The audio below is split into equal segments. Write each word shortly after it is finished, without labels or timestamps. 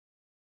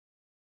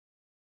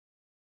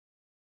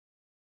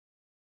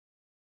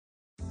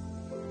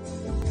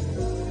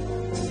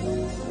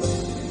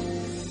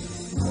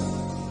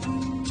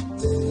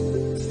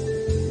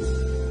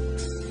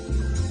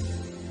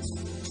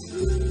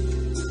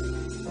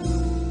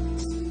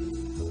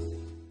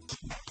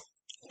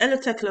Hello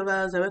tech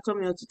lovers, I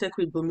welcome you to Tech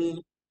with Bumi.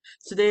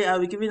 Today I'll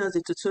be giving us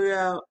a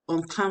tutorial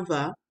on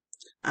Canva,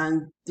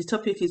 and the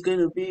topic is going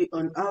to be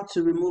on how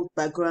to remove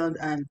background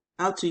and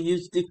how to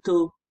use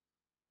Dicto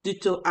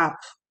app.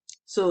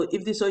 So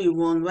if this is all you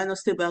want, why not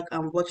stay back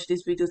and watch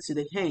this video to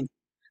the end?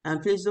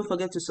 And please don't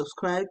forget to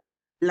subscribe,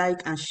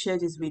 like and share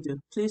this video.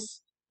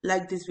 Please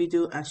like this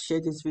video and share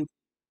this video.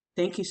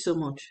 Thank you so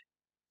much.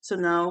 So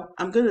now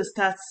I'm going to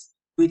start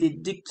with the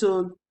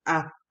Dicto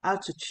app, how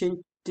to change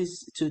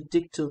this to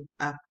Dicto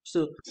app.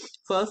 So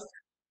first,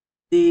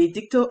 the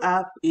Dicto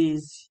app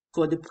is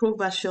for the pro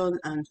version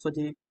and for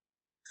the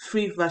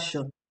free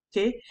version.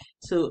 Okay,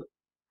 so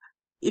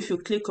if you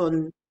click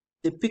on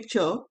the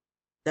picture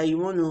that you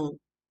want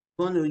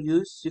to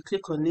use, you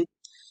click on it,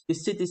 you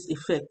see this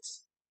effect.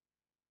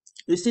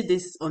 You see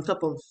this on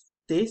top of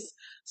this.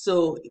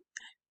 So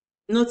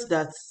note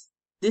that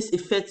this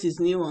effect is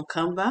new on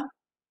Canva,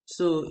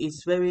 so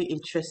it's very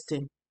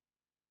interesting.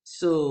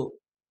 So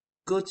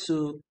go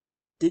to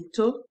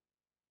Dicto.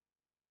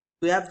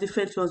 We have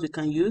different ones we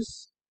can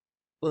use,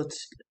 but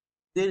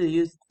going to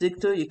use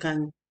Dicto. You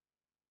can,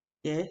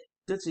 yeah,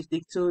 go to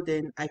Dicto,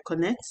 then I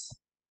connect.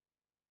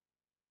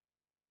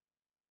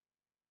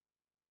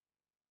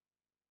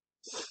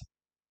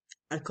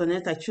 I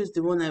connect, I choose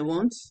the one I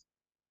want.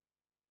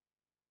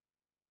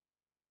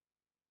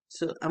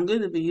 So I'm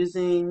going to be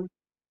using,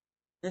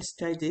 let's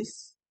try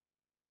this.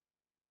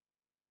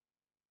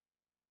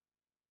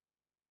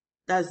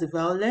 That's the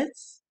violet.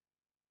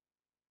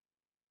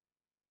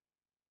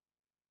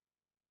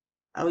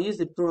 I'll use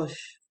the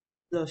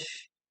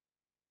blush.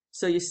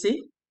 So you see,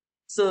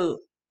 so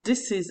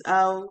this is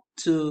how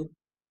to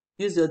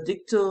use your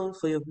Dicto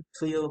for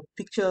your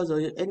pictures or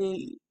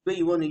any way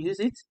you want to use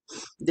it.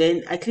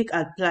 Then I click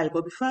apply,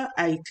 but before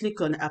I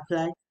click on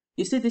apply,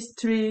 you see this this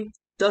three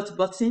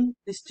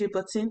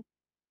button.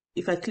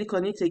 If I click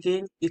on it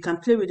again, you can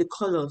play with the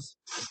colors.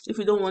 If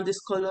you don't want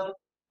this color,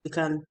 you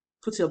can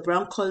put your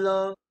brown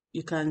color.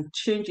 You can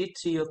change it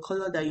to your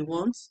color that you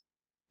want.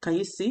 Can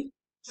you see?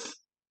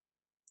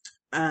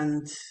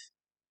 And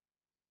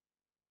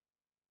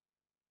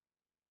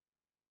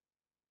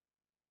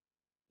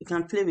you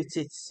can play with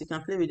it. You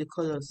can play with the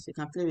colors. You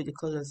can play with the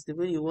colors the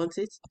way you want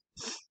it.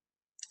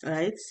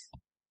 Right?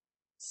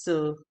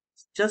 So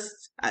this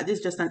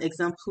is just an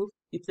example.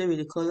 You play with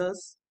the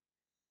colors.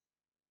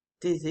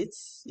 This is it.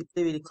 You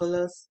play with the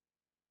colors.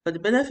 For the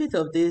benefit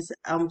of this,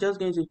 I'm just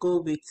going to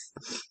go with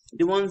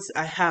the ones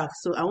I have.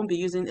 So I won't be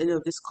using any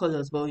of these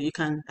colors, but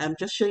I'm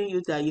just showing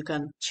you that you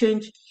can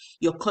change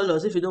your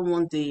colors if you don't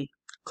want the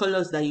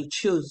colors that you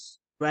choose,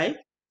 right?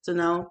 So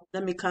now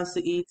let me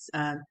cancel it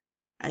and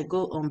I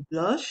go on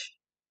blush.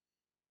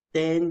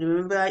 Then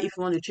remember, if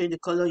you want to change the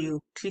color, you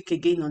click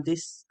again on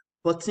this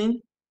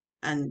button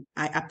and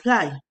I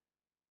apply.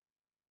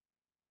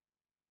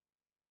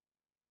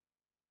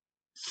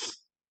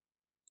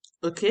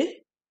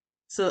 Okay,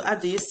 so how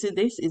do you see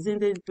this?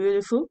 Isn't it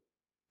beautiful?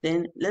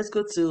 Then let's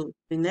go to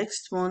the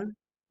next one.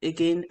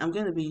 Again, I'm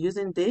going to be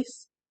using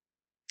this.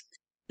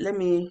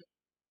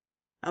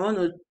 I want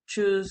to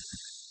choose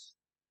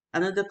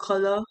another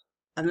color,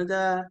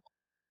 another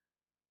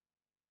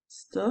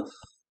stuff.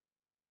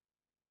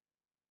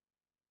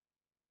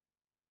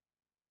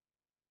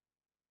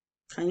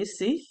 Can you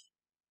see?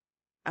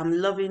 I'm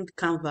loving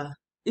Canva.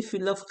 If you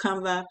love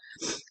Canva,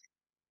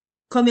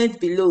 comment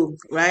below,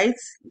 right?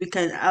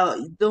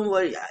 Don't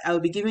worry,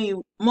 I'll be giving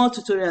you more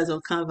tutorials on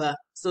Canva.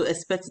 So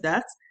expect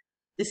that.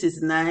 This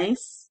is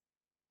nice.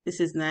 This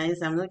is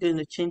nice. I'm not going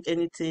to change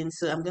anything.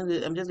 So I'm just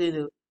going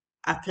to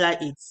apply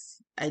it.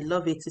 I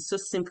love it. It's so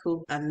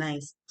simple and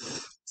nice.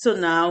 So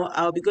now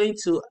I'll be going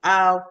to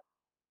our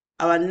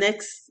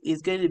next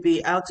is going to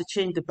be how to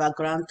change the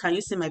background. Can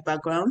you see my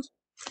background?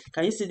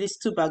 Can you see these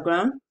two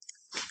background?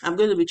 I'm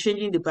going to be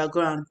changing the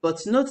background, but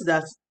note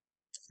that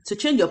to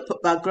change your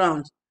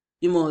background,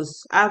 you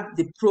must have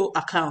the pro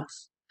account.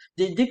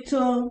 The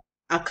Dicto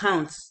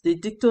account, the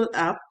Dicto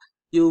app,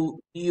 you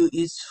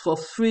is for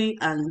free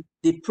and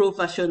the pro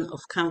version of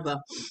Canva.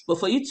 But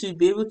for you to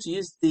be able to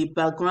use the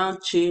background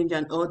change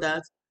and all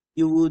that,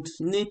 you would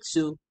need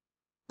to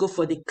go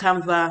for the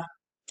Canva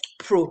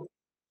Pro.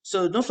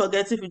 So don't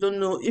forget, if you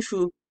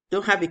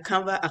don't have a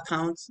Canva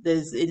account,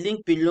 there's a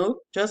link below.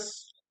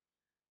 Just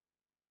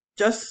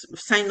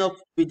sign up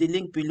with the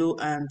link below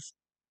and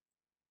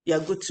you're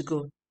good to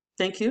go.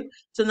 Thank you.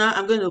 So now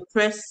I'm going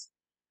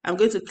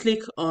to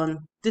click on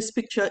this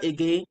picture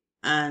again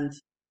and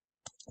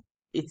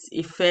its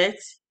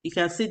effect. You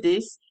can see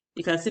this.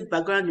 You can see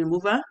background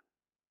remover.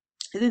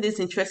 Isn't this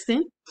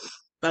interesting?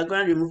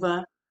 Background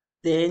remover.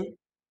 Then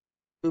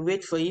we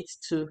wait for it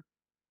to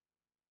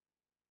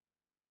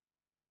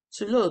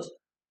load.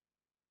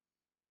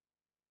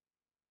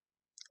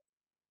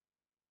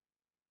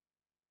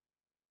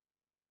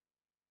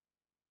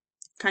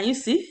 Can you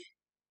see?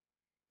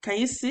 Can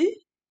you see?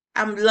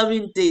 I'm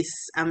loving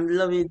this. I'm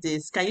loving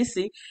this. Can you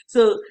see?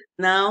 So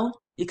now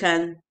you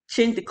can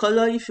change the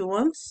color if you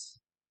want.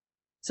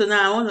 So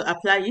now I want to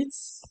apply it.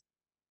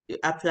 You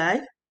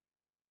apply.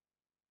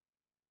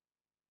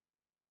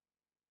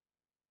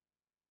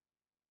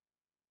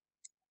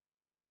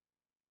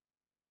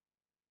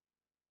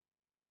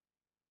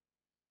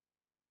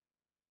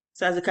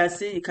 So as you can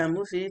see, you can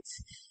move it,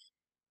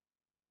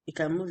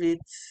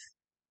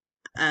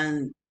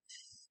 and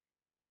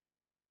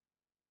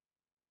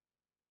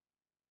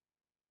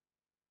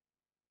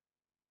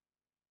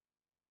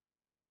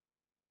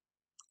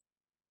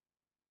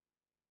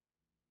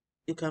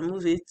you can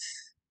move it.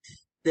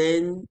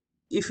 Then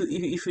if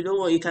you don't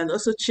want, you can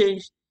also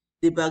change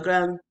the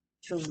background.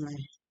 Oh my.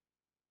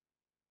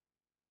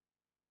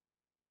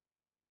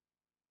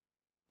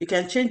 You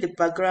can change the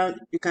background.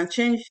 You can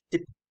change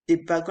the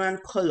background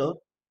color.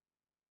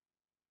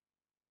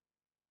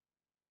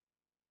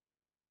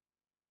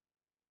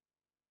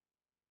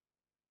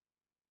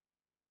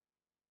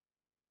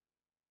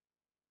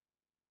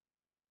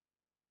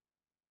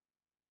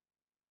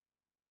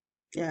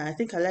 Yeah, I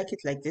think I like it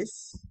like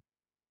this.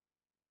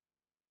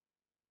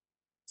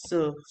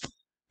 So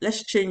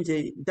let's change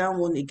the down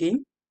one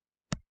again.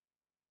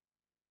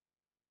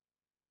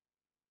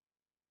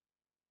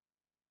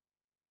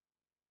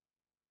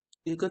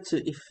 You go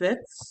to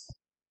effects.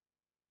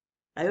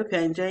 I hope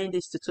you're enjoying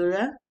this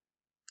tutorial.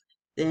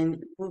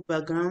 Then move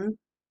background.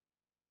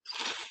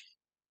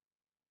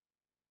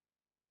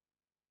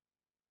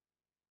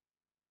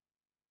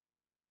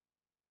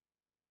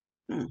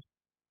 Hmm.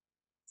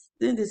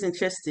 Isn't this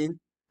interesting?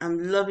 I'm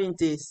loving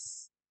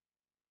this.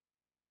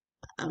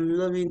 I'm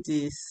loving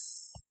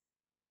this.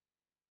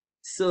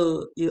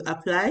 So you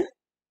apply.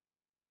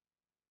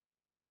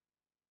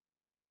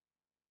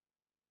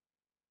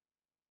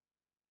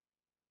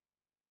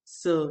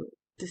 So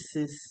this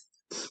is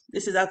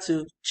this is how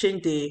to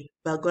change the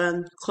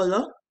background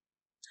color.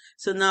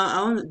 So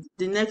now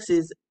the next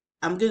is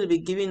I'm going to be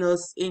giving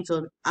us hint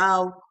on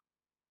how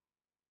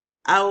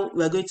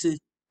we're going to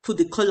put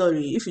the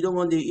coloring. If you don't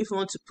want if you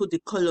want to put the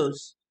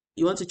colors,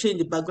 you want to change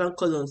the background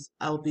colors,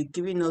 I'll be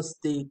giving us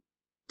the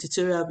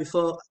tutorial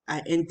before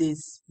I end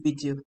this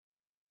video.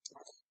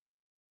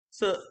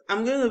 So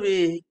I'm going to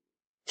be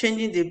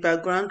changing the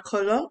background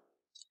color.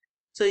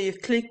 So you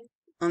click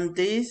on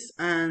this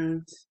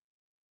and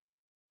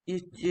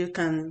you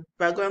can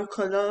background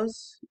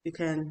colors, you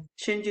can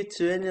change it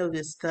to any of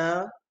the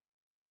style,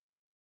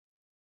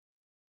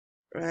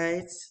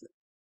 right?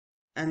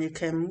 And you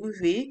can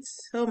move it.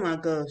 Oh my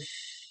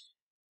gosh.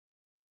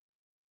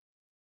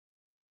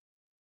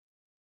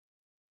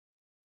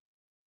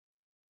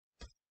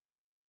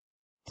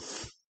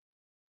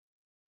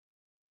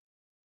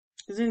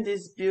 Isn't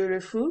this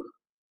beautiful?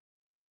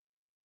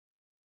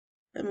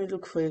 Let me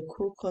look for a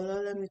cool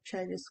color. Let me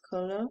try this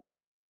color.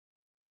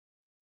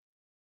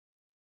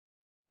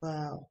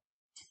 Wow.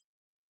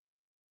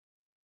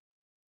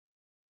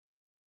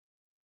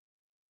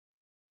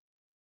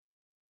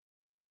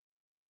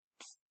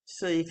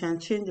 So you can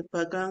change the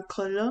background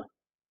color.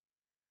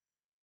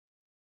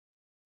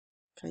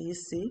 Can you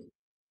see?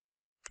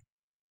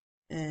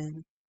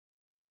 And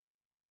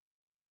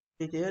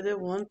with the other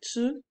one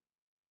too.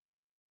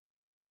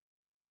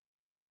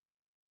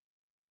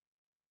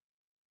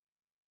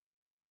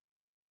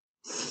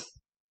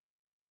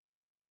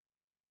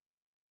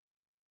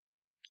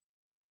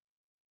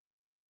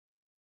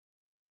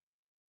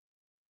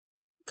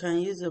 You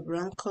can use the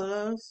brown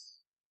colors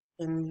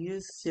and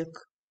use your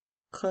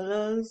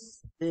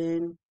colors.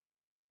 Then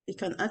you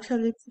can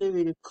actually play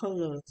with the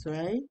colors,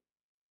 right?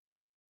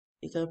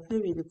 You can play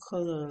with the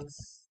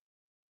colors.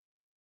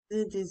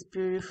 Isn't this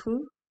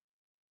beautiful?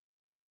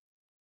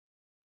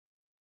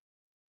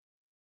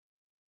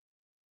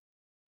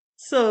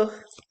 So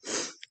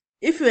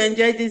if you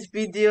enjoyed this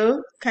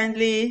video,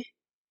 kindly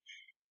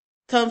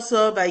thumbs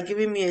up by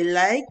giving me a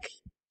like,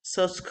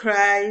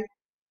 subscribe,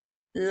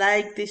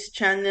 like this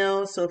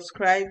channel,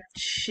 subscribe,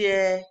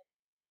 share,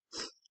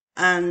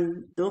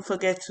 and don't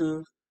forget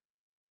to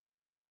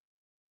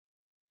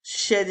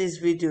share this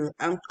video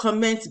and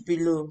comment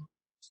below.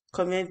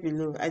 Comment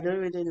below. I don't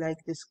really like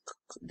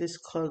this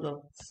color,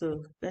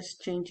 so let's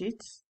change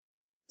it.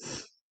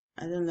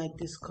 I don't like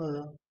this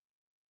color.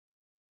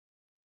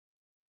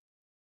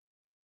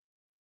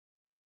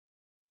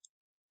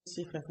 Let's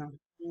see if I can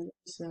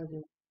see how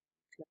the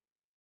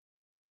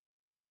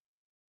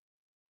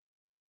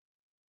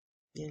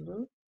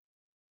yellow.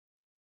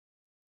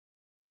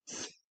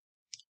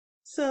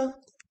 So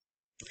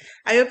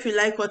I hope you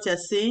like what you're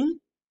seeing.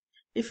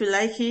 If you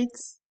like it,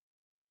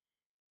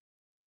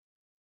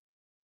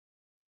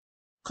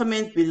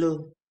 comment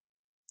below.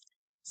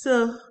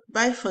 So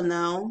bye for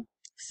now.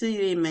 See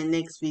you in my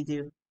next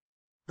video.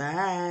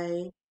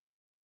 Bye.